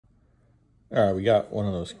All right, we got one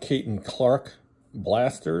of those Cayton Clark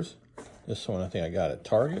blasters. This one I think I got at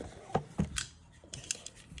Target.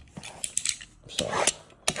 So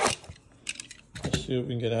let's see what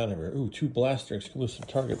we can get out of here. Ooh, 2 blaster exclusive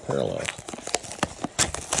Target parallels.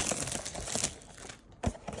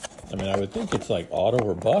 I mean, I would think it's like auto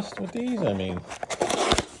or bust with these. I mean,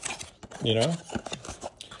 you know,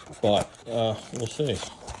 but we'll see.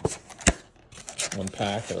 One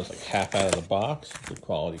pack that was like half out of the box. Good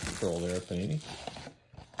quality control there, Panini.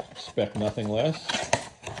 Expect nothing less.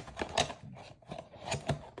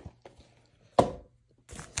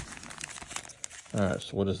 All right,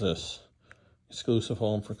 so what is this? Exclusive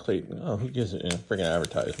home for Clayton. Oh, who gives it? Friggin'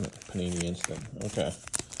 advertisement. Panini Instant. Okay.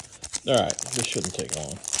 All right, this shouldn't take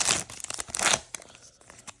long.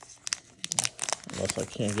 Unless I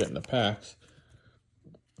can't get in the packs.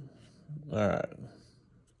 All right.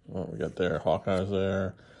 What we got there? Hawkeyes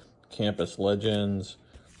there. Campus Legends.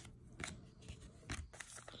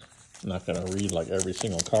 I'm not going to read like every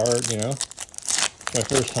single card, you know. It's my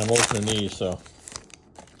first time opening these, so.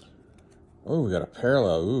 Oh, we got a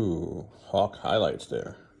parallel. Ooh, Hawk highlights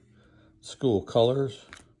there. School colors.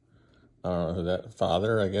 I don't know who that,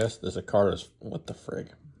 father, I guess. There's a card that's, what the frig?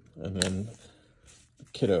 And then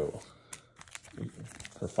kiddo.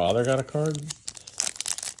 Her father got a card?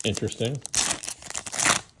 Interesting.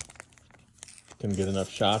 Didn't get enough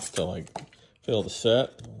shots to like fill the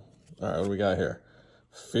set. All right, what do we got here?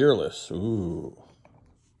 Fearless. Ooh.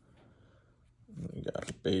 We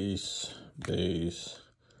got base.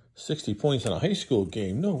 60 points in a high school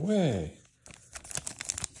game. No way.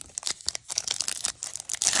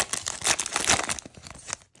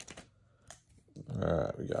 All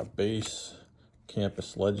right, we got base.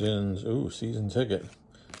 Campus Legends. Ooh, season ticket.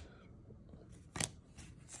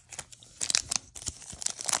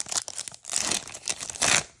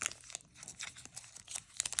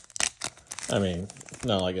 I mean, it's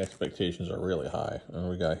not like expectations are really high. And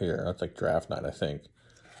we got here, that's like draft night, I think.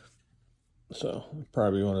 So,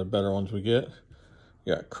 probably one of the better ones we get.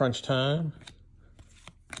 We got Crunch Time.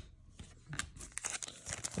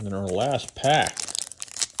 And then our last pack.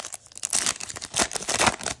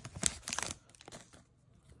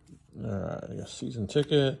 All right, I got season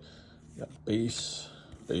ticket. We got base,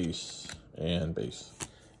 and base.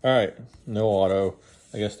 All right, no auto.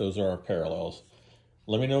 I guess those are our parallels.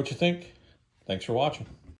 Let me know what you think. Thanks for watching.